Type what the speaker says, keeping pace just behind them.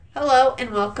Hello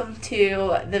and welcome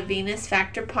to the Venus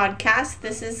Factor podcast.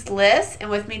 This is Liz, and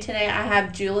with me today I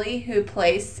have Julie, who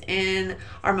placed in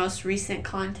our most recent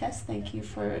contest. Thank you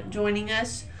for joining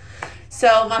us.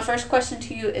 So my first question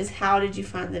to you is, how did you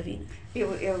find the Venus?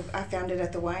 I found it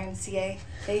at the YMCA.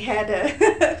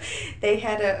 They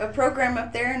had a program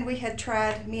up there, and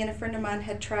me and a friend of mine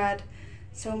had tried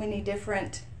so many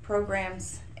different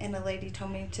programs, and a lady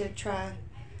told me to try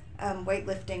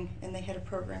weightlifting, and they had a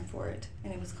program for it,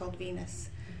 and it was called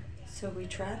Venus. So we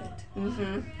tried it.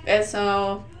 Mm-hmm. And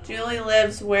so Julie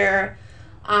lives where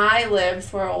I lived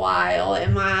for a while,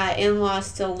 and my in-laws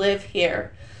still live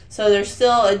here. So there's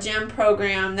still a gym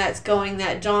program that's going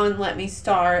that John let me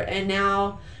start, and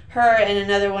now her and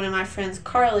another one of my friends,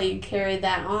 Carly, carried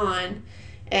that on,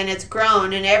 and it's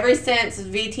grown. And ever since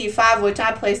VT5, which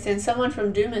I placed in, someone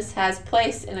from Dumas has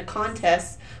placed in a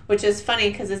contest, which is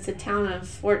funny because it's a town of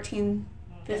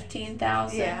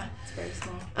 15,000. Yeah, it's very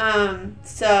small.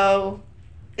 So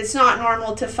it's not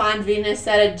normal to find Venus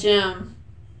at a gym,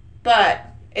 but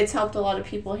it's helped a lot of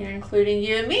people here, including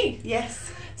you and me.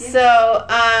 Yes. So,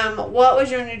 what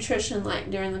was your nutrition like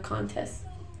during the contest?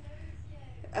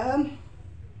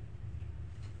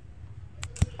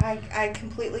 I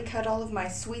completely cut all of my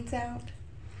sweets out,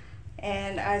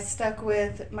 and I stuck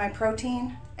with my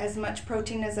protein, as much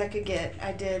protein as I could get.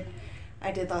 I did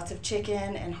lots of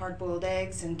chicken and hard-boiled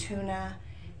eggs and tuna,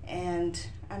 and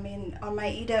I mean, on my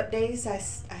eat-up days, I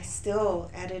still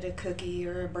added a cookie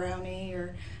or a brownie,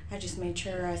 or I just made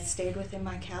sure I stayed within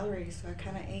my calories. So I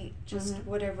kind of ate just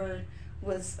whatever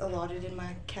was allotted in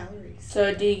my calories.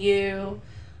 So do you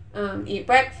eat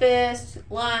breakfast,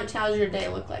 lunch? How's your day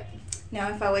look like? Now,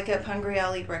 if I wake up hungry,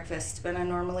 I'll eat breakfast, but I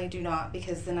normally do not,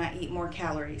 because then I eat more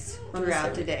calories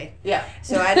throughout the day. Yeah.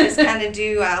 So I just kind of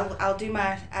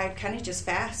I kind of just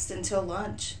fast until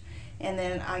lunch, and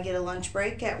then I get a lunch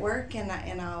break at work, and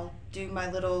I'll do my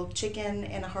little chicken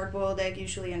and a hard-boiled egg,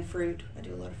 usually, and fruit. I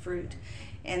do a lot of fruit.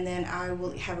 And then I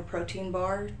will have a protein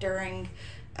bar during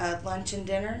lunch and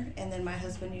dinner, and then my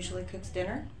husband usually cooks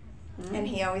dinner. And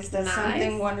he always does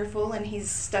something wonderful, and he's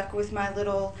stuck with my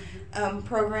little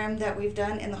program that we've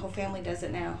done, and the whole family does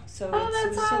it now. So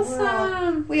that's so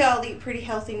awesome. We all eat pretty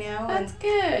healthy now. That's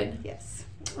good. Yes.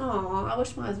 Oh, I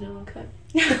wish my husband would cook.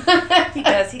 He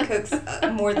does. He cooks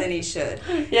more than he should.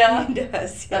 Yeah. He does.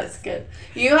 Yes. That's good.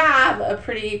 You have a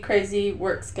pretty crazy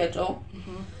work schedule.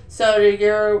 Mm-hmm. So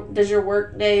does your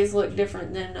work days look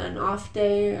different than an off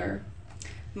day, or?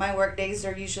 My work days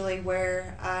are usually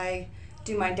where I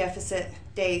do my deficit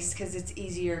days, because it's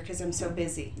easier because I'm so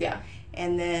busy. Yeah.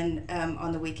 And then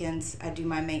on the weekends I do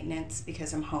my maintenance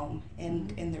because I'm home, and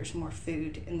there's more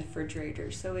food in the refrigerator.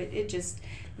 So it just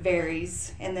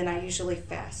varies. And then I usually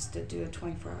fast, to do a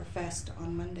 24-hour fast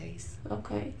on Mondays.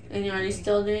 Okay. And are you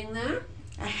still doing that?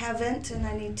 I haven't, and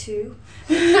I need to.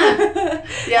 Yeah.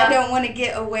 I don't want to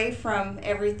get away from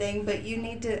everything, but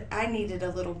I needed a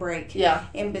little break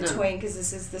in between, because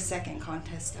this is the second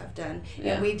contest I've done.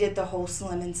 Yeah. And we did the whole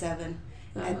Slim and 7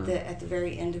 at the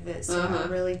very end of it. So I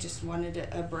really just wanted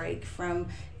a break from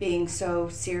being so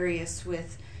serious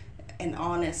with and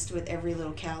honest with every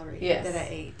little calorie that I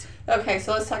ate. Okay,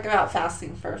 so let's talk about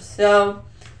fasting first. So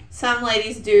some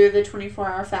ladies do the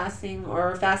 24-hour fasting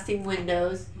or fasting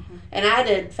windows. And I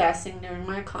did fasting during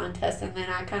my contest, and then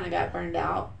I kind of got burned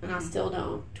out, and I still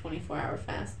don't 24-hour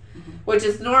fast, which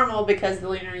is normal, because the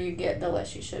leaner you get, the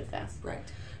less you should fast. Right.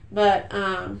 But,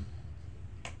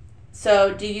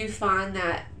 so do you find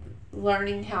that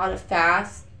learning how to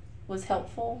fast was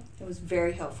helpful? It was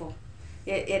very helpful.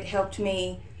 It helped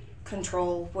me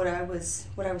control what I was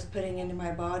putting into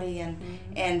my body,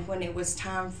 and when it was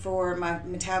time for my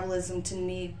metabolism to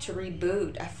need to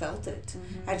reboot, I felt it.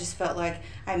 I just felt like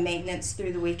I maintenance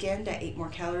through the weekend. I ate more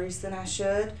calories than I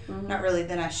should. Not really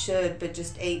than I should, but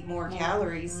just ate more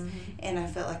calories. And I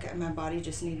felt like my body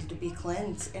just needed to be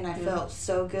cleansed, and I felt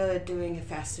so good doing a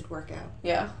fasted workout.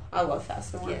 Yeah, I love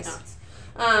fasted workouts.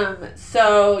 Yes.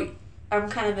 So I'm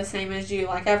kind of the same as you.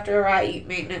 Like, after I eat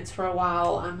maintenance for a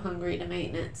while, I'm hungry to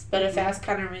maintenance. But a fast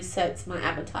kind of resets my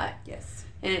appetite. Yes.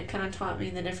 And it kind of taught me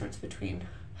the difference between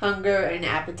hunger and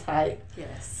appetite.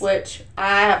 Yes. Which,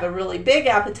 I have a really big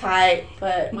appetite,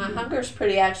 but my hunger's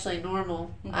pretty actually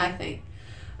normal, I think.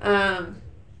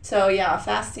 So, yeah,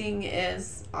 fasting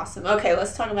is awesome. Okay,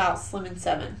 let's talk about Slim and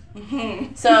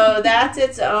 7. So, that's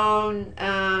its own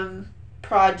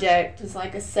project. It's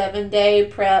like a 7-day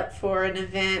prep for an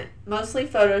event, mostly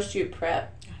photo shoot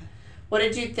prep. What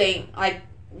did you think? Like,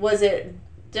 was it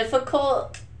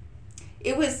difficult?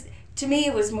 It was, to me,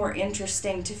 it was more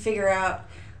interesting to figure out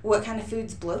what kind of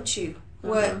foods bloat you.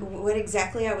 what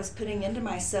exactly I was putting into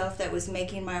myself that was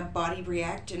making my body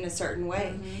react in a certain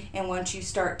way. And once you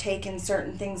start taking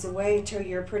certain things away till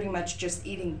you're pretty much just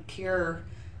eating pure,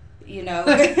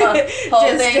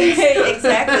 whole things.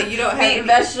 Exactly. You don't have meat and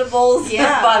vegetables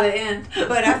by the end.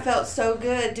 But I felt so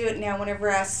good doing it. Now, whenever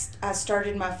I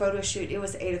started my photo shoot, it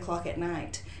was 8 o'clock at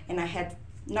night, and I had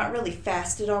not really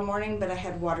fasted all morning, but I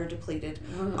had water depleted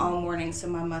all morning, so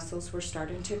my muscles were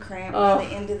starting to cramp by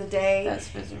the end of the day.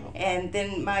 That's miserable. And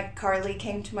then my Carly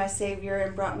came to my Savior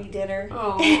and brought me dinner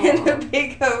and a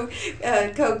big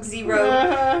Coke Zero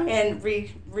and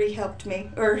helped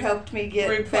me get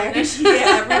replenished.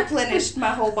 replenished my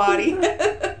whole body.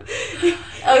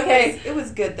 Okay. It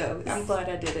was good though. I'm glad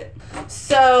I did it.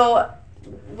 So,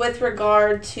 with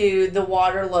regard to the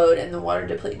water load and the water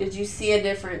deplete, did you see a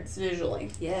difference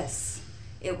visually? Yes.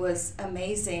 It was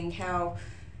amazing how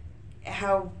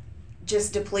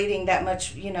just depleting that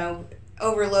much,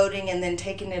 overloading and then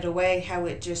taking it away, how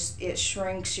it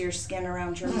shrinks your skin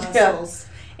around your muscles.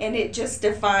 And it just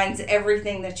defines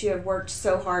everything that you have worked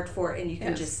so hard for, and you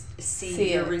can just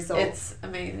see your results. It's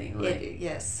amazing.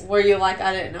 Yes. Were you like,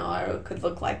 I didn't know I could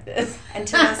look like this?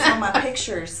 Until I saw my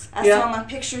pictures. I saw my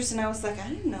pictures, and I was like, I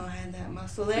didn't know I had that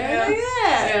muscle there. Like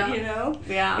that,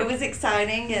 Yeah. It was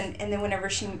exciting, and then whenever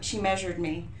she measured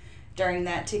me during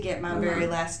that to get my very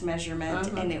last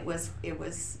measurement, and it was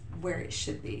where it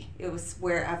should be. It was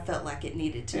where I felt like it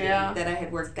needed to be, that I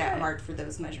had worked that hard for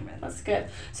those measurements. That's good.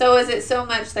 So is it so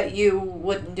much that you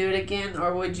wouldn't do it again,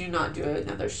 or would you not do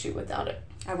another shoot without it?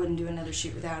 I wouldn't do another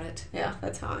shoot without it. Yeah,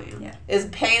 that's how I am. Yeah. As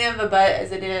pain of a butt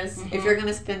as it is, if you're going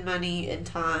to spend money and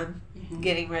time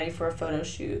getting ready for a photo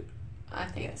shoot, I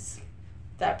think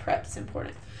that prep's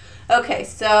important. Okay,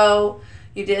 so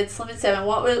you did Slim in 7.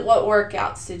 What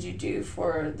workouts did you do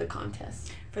for the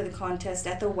contest? For the contest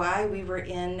at the Y, we were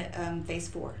in phase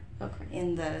 4. Okay.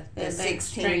 In the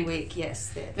 16-week, yes.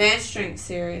 The Advanced Strength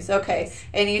Series. Okay.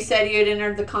 And you said you had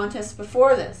entered the contest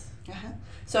before this.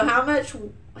 So how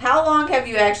long have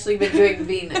you actually been doing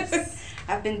Venus?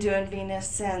 I've been doing Venus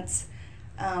since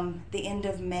the end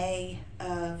of May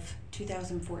of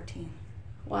 2014.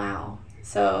 Wow.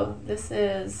 So this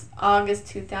is August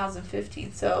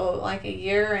 2015. So like a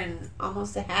year and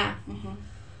almost a half.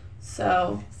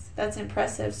 So that's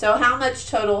impressive. So how much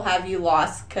total have you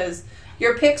lost? Because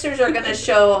your pictures are going to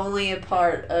show only a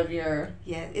part of your...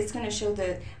 Yeah, it's going to show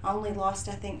that I only lost,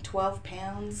 I think, 12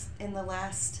 pounds in the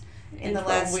last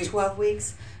 12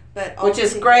 weeks. But which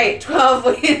is great. 12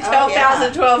 pounds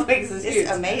in 12 weeks is huge.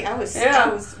 It's amazing. I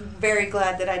was very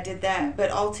glad that I did that.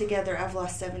 But altogether, I've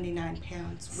lost 79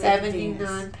 pounds.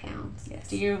 79 pounds. Yes.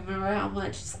 Do you remember how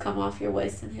much has come off your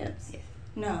waist and hips? Yeah.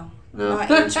 No. Not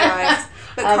inch-wise.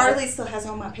 But Carly still has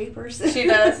all my papers. She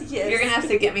does? Yes. You're going to have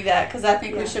to get me that because I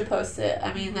think we should post it.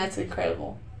 I mean, that's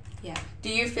incredible. Yeah. Do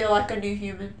you feel like a new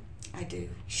human? I do.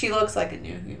 She looks like a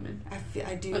new human.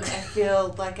 I do. I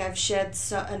feel like I've shed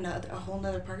a whole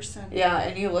nother person. Yeah,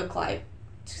 and you look like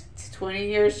 20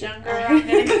 years younger. I'm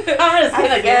just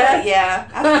gonna guess. Yeah,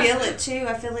 I feel it too.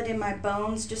 I feel it in my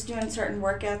bones. Just doing certain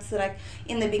workouts that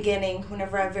in the beginning,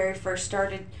 whenever I very first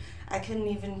started, I couldn't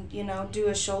even, do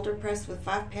a shoulder press with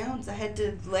 5 pounds. I had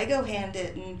to Lego hand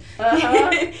it, and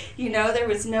there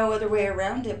was no other way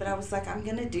around it. But I was like, I'm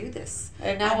gonna do this.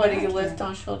 And now, what do you lift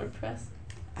on shoulder press?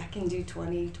 I can do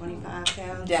 20, 25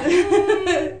 pounds.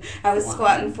 Yeah. I was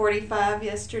squatting 45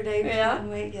 yesterday. Yeah.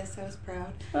 Weight. Yes, I was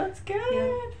proud. That's good.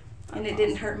 Yeah. And it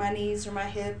didn't hurt my knees or my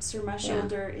hips or my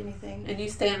shoulder or anything. And you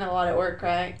stand a lot at work,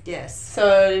 right? Yes.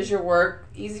 So is your work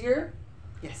easier?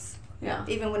 Yes. Yeah.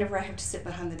 Even whenever I have to sit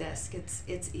behind the desk,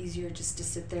 it's easier just to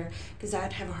sit there because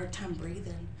I'd have a hard time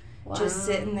breathing. Wow. Just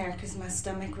sitting there because my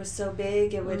stomach was so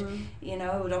big, it would,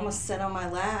 it would almost sit on my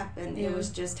lap, and it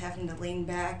was just having to lean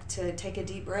back to take a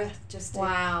deep breath just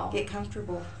to get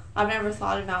comfortable. I've never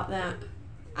thought about that.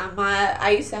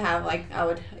 I used to have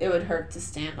it would hurt to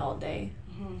stand all day.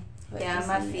 Yeah,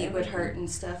 my feet would hurt and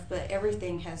stuff, but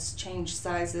everything has changed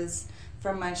sizes.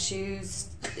 From my shoes,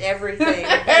 everything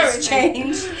has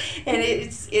changed, and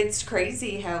it's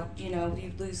crazy how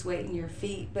you lose weight in your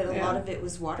feet, but a lot of it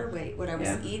was water weight, what I was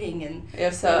eating, and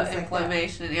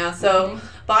inflammation. Yeah, so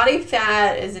body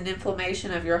fat is an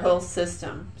inflammation of your whole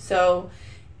system. So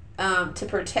to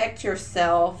protect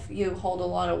yourself, you hold a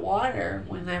lot of water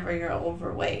whenever you're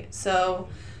overweight. So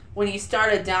when you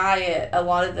start a diet, a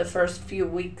lot of the first few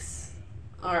weeks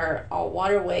are all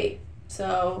water weight.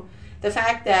 So the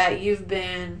fact that you've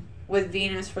been with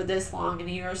Venus for this long and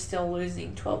you're still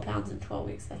losing 12 pounds in 12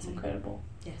 weeks, that's incredible.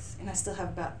 Yes, and I still have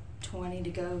about 20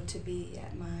 to go to be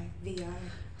at my VI.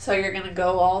 So you're going to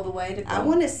go all the way to go? I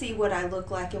want to see what I look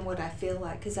like and what I feel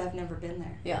like because I've never been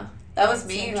there. Yeah. That was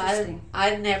That's me. interesting.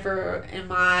 I'd never in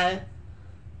my,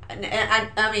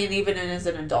 I mean, even as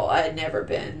an adult, I had never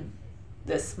been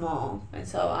this small, and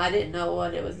so I didn't know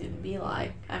what it was going to be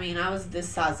like. I mean, I was this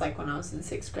size like when I was in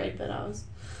 6th grade, but I was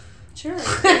Sure. You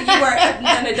were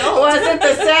an adult. It wasn't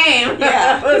the same.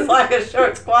 Yeah. It was like a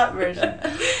short squat version.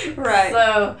 Right.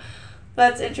 So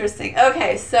that's interesting.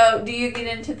 Okay, so do you get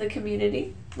into the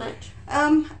community much?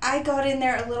 I got in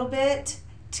there a little bit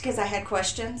because I had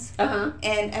questions. Uh-huh.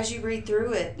 And as you read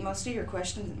through it, most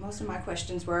of my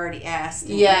questions were already asked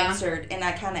and Yeah. answered. And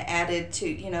I kind of added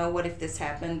to, what if this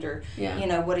happened, or,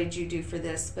 Yeah. what did you do for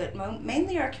this? But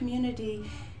mainly our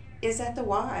community is at the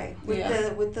Y with Yeah.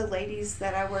 the ladies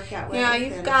that I work out with. Yeah,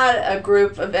 you've got a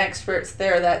group of experts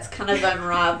there that's kind of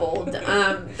unrivaled.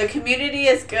 The community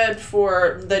is good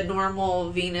for the normal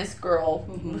Venus girl,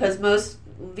 Mhm. because most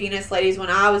Venus ladies, when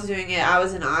I was doing it, I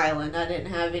was an island. I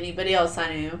didn't have anybody else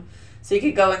I knew. So you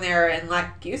could go in there and,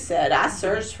 like you said, I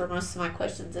searched for most of my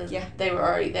questions and Yeah. they were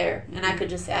already there. And I could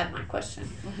just add my question.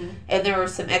 Mm-hmm. And there were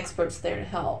some experts there to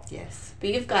help. Yes. But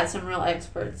you've got some real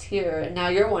experts here, and now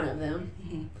you're one of them.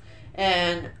 Mm-hmm.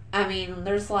 And I mean,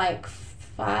 there's like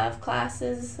 5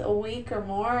 classes a week or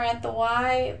more at the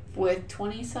Y with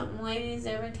 20-something ladies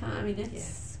every time. I mean, it's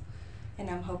Yes. And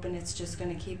I'm hoping it's just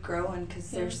going to keep growing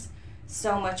because Yeah. there's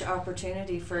so much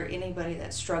opportunity for anybody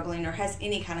that's struggling or has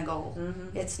any kind of goal.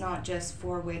 Mhm. It's not just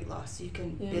for weight loss. You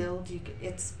can Yeah. build.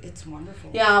 It's wonderful.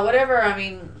 Yeah, whatever. I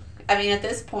mean, at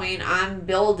this point, I'm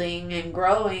building and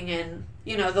growing, and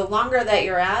the longer that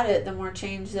you're at it, the more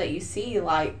change that you see.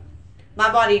 Like,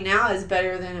 my body now is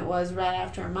better than it was right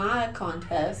after my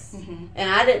contest. Mm-hmm. And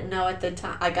I didn't know at the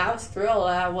time. Like, I was thrilled.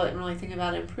 I wasn't really thinking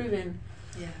about improving.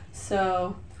 Yeah.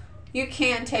 So, you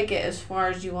can take it as far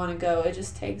as you want to go. It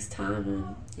just takes time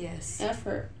and Yes.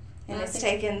 effort. And I it's think-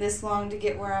 taken this long to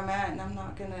get where I'm at, and I'm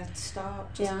not going to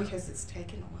stop just Yeah. because it's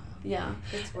taken a while. Yeah.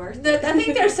 It's worth I it.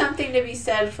 think there's something to be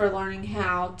said for learning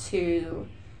how to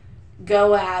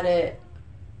go at it.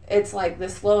 It's like the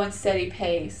slow and steady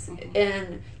pace. Mhm.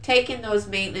 And taking those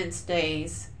maintenance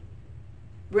days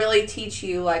really teach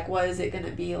you, like, what is it going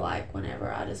to be like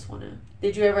whenever I just want to...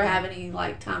 Did you ever have any,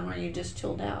 like, time where you just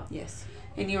chilled out Yes.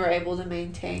 and you were able to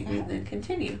maintain and then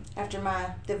continue? After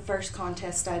the first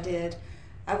contest I did,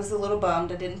 I was a little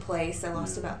bummed. I didn't place. I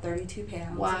lost about 32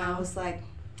 pounds. Wow. And I was like,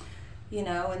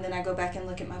 and then I go back and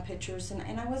look at my pictures,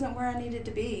 and I wasn't where I needed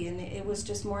to be. And it was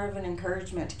just more of an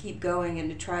encouragement to keep going and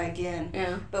to try again.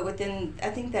 Yeah. But I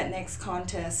think that next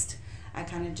contest, I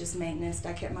kind of just maintenance.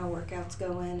 I kept my workouts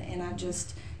going, and I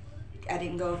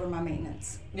didn't go over my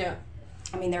maintenance. Yeah.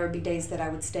 I mean, there would be days that I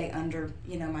would stay under,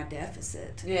 my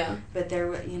deficit. Yeah. But there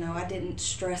were, I didn't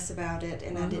stress about it,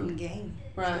 and I didn't gain.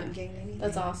 I Right. didn't gain anything.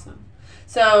 That's awesome.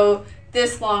 So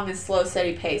this long and slow,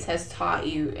 steady pace has taught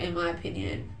you, in my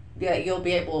opinion, that you'll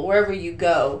be able, wherever you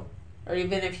go, or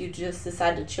even if you just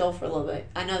decide to chill for a little bit,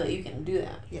 I know that you can do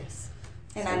that. Yes.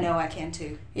 And So- I know I can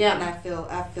too. Yeah. And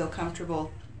I feel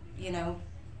comfortable,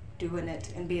 doing it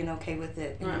and being okay with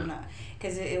it. And I'm Right. not,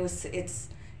 because it's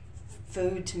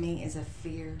food to me is a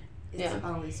fear. It's Yeah.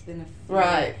 always been a fear.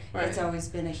 Right. It's always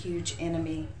been a huge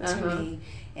enemy to Uh-huh. me.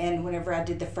 And whenever I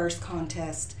did the first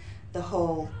contest, the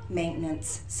whole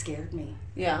maintenance scared me.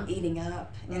 Yeah. Eating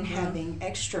up and Mhm. having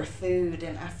extra food,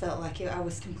 and I felt like I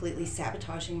was completely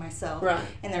sabotaging myself. Right.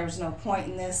 And there was no point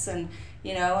in this, and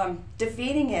I'm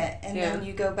defeating it. And then Yeah.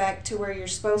 you go back to where you're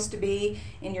supposed to be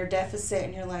in your deficit,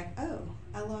 and you're like, oh,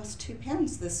 I lost 2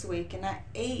 pounds this week, and I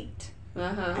ate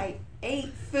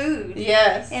food.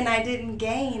 Yes. And I didn't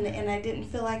gain, and I didn't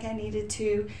feel like I needed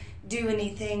to do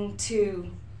anything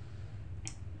to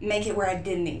make it where I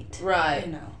didn't eat.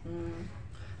 Right.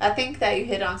 I think that you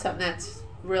hit on something that's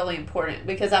really important,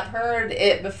 because I've heard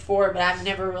it before, but I've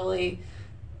never really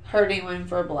heard anyone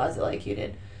verbalize it like you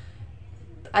did.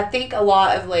 I think a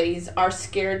lot of ladies are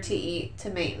scared to eat to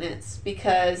maintenance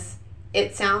because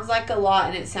it sounds like a lot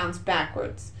and it sounds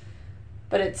backwards.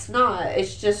 But it's not.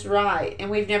 It's just right. And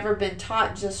we've never been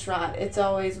taught just right. It's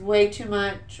always way too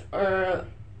much or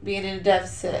being in a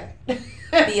deficit.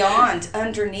 Beyond,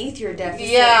 underneath your deficit.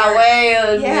 Yeah,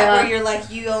 where yeah. you're like,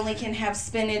 you only can have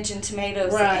spinach and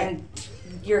tomatoes, Right. and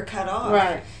you're cut off.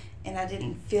 Right. And I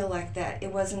didn't feel like that.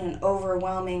 It wasn't an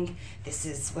overwhelming, this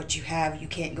is what you have, you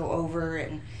can't go over,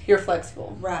 and You're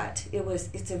flexible. right.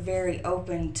 It's a very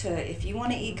open to, if you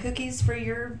want to eat cookies for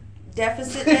your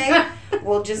deficit day.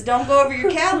 Well, just don't go over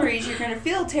your calories. You're going to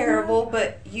feel terrible,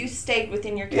 but you stayed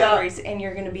within your calories and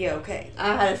you're going to be okay.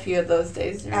 I had a few of those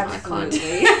days during my contest.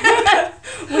 I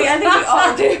think we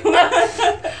all do.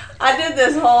 I did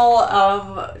this whole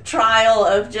trial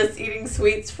of just eating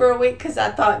sweets for a week because I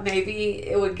thought maybe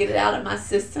it would get it out of my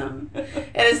system.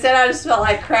 And instead I just felt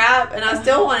like crap, and I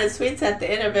still wanted sweets at the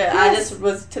end of it. Yes. I just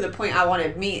was to the point I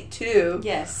wanted meat too.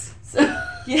 Yes. So.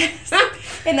 Yes.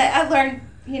 And I learned,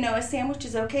 a sandwich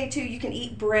is okay too. You can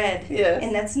eat bread. Yes.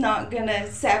 And that's not going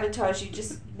to sabotage you.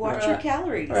 Just watch your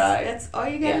calories. Right. That's all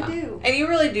you got to do. And you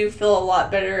really do feel a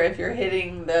lot better if you're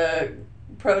hitting the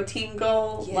protein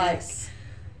goal. Yes. Like,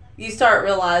 you start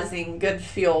realizing good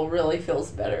fuel really feels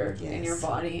better in your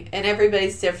body. And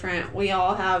everybody's different. We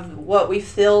all have what we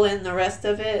fill in the rest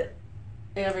of it.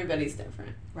 Everybody's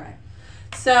different. Right.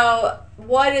 So,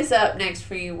 what is up next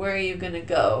for you? Where are you going to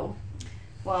go?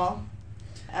 Well,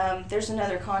 there's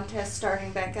another contest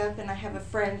starting back up, and I have a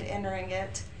friend entering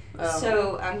it. Oh.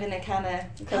 So I'm going to kind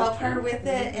of help her with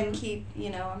it and keep,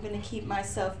 I'm going to keep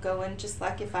myself going just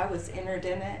like if I was entered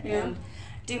in it. Yeah. And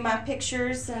do my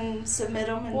pictures and submit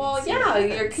them.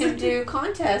 And you can do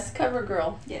contests, cover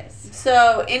girl. Yes.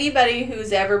 So anybody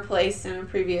who's ever placed in a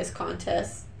previous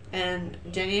contest, and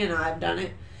Jenny and I have done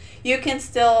it, you can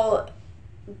still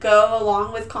go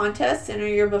along with contests, enter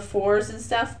your befores and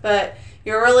stuff, but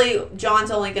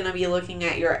John's only going to be looking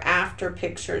at your after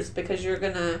pictures because you're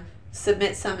going to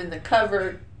submit some in the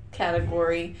cover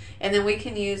category, and then we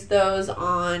can use those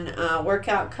on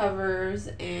workout covers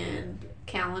and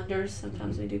calendars.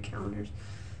 Sometimes we do calendars.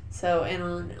 So, and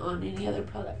on any other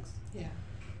products. Yeah.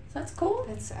 So that's cool.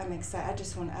 I'm excited.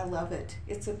 I love it.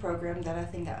 It's a program that I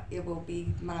think it will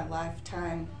be my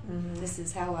lifetime. Mm-hmm. This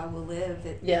is how I will live.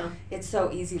 It's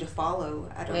so easy to follow.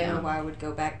 I don't know why I would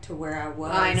go back to where I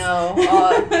was. I know.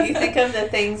 You think of the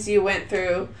things you went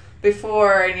through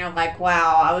before, and you're like,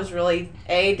 wow, I was really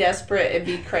desperate and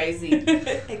B, crazy.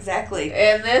 Exactly.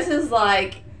 And this is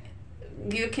like,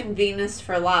 you can Venus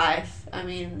for life. I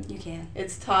mean, you can.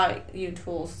 It's taught you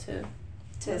tools to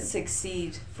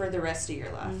succeed for the rest of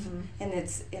your life. Mm-hmm.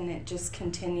 And it just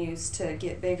continues to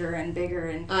get bigger and bigger,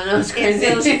 and I know, it's crazy. It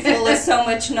fills you full of so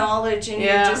much knowledge, and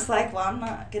you're just like, well, I'm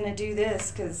not gonna do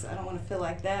this because I don't want to feel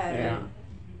like that.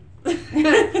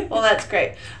 Yeah. Well, that's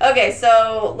great. Okay,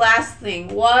 so last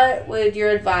thing, what would your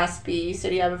advice be? You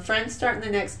said you have a friend starting the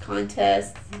next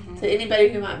contest. Mm-hmm. To anybody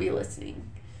who might be listening,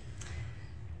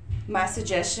 my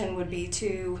suggestion would be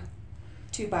to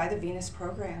buy the Venus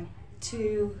program,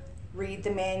 to read the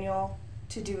manual,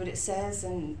 to do what it says,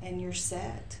 and you're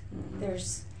set. Mm-hmm.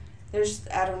 There's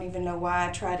I don't even know why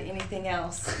I tried anything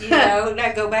else. And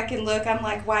I go back and look, I'm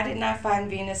like, why didn't I find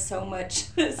Venus so much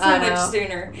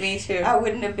sooner? Me too. I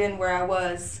wouldn't have been where I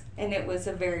was, and it was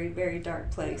a very, very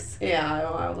dark place. Yeah,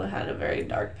 I had a very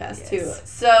dark past too.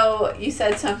 So you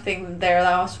said something there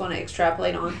that I also want to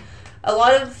extrapolate on. A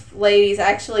lot of ladies,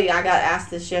 actually, I got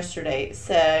asked this yesterday,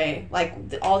 say, like,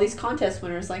 all these contest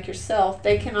winners like yourself,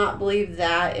 they cannot believe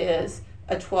that is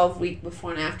a 12-week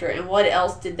before and after. And what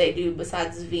else did they do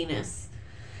besides Venus?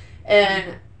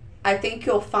 And I think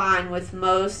you'll find with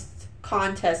most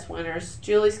contest winners,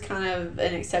 Julie's kind of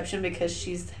an exception because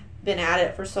she's been at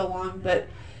it for so long, but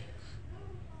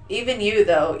even you,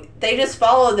 though, they just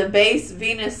follow the base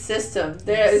Venus system.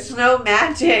 There's no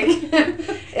magic.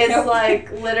 It's like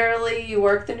literally you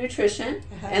work the nutrition,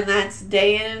 and that's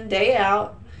day in and day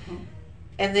out.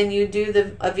 And then you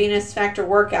do a Venus Factor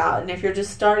workout. And if you're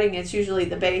just starting, it's usually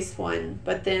the base one.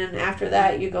 But then after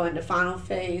that, you go into final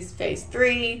phase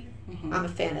 3. Mm-hmm. I'm a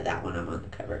fan of that one. I'm on the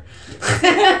cover.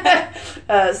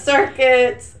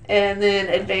 Circuits, and then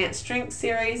advanced strength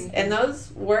series. Mm-hmm. And those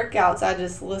workouts I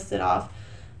just listed off,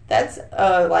 that's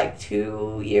like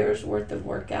 2 years worth of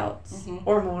workouts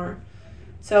or more.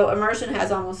 So immersion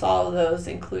has almost all of those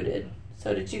included.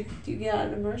 So do you get out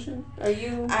of immersion? Or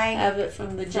I have it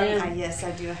from the gym? Yes,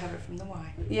 I do. I have it from the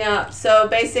Y. Yeah. So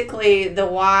basically the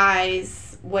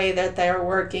Y's way that they're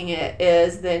working it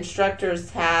is the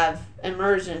instructors have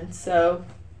immersion. So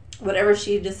whatever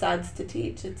she decides to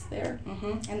teach, it's there.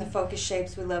 Mm-hmm. And the focus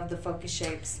shapes, we love the focus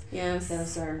shapes. Yes.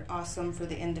 Those are awesome for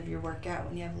the end of your workout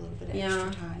when you have a little bit of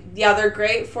extra time. Yeah, they're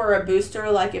great for a booster.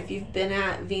 Like if you've been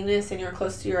at Venus and you're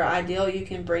close to your ideal, you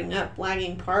can bring up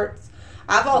lagging parts.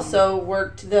 I've also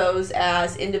worked those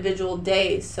as individual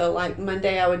days. So like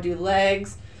Monday I would do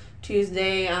legs.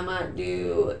 Tuesday I might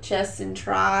do chest and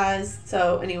tries.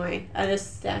 So anyway, I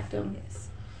just stacked them. Yes.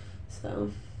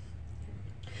 So...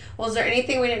 Well, is there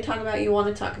anything we didn't talk about you want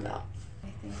to talk about? I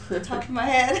think off the top of my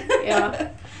head.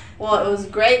 Yeah. Well, it was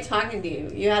great talking to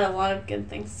you. You had a lot of good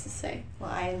things to say.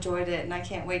 Well, I enjoyed it, and I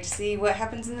can't wait to see what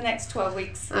happens in the next 12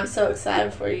 weeks. I'm so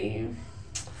excited for you.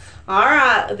 All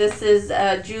right. This is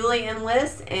Julie and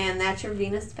Liz, and that's your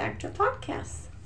Venus Factor podcast.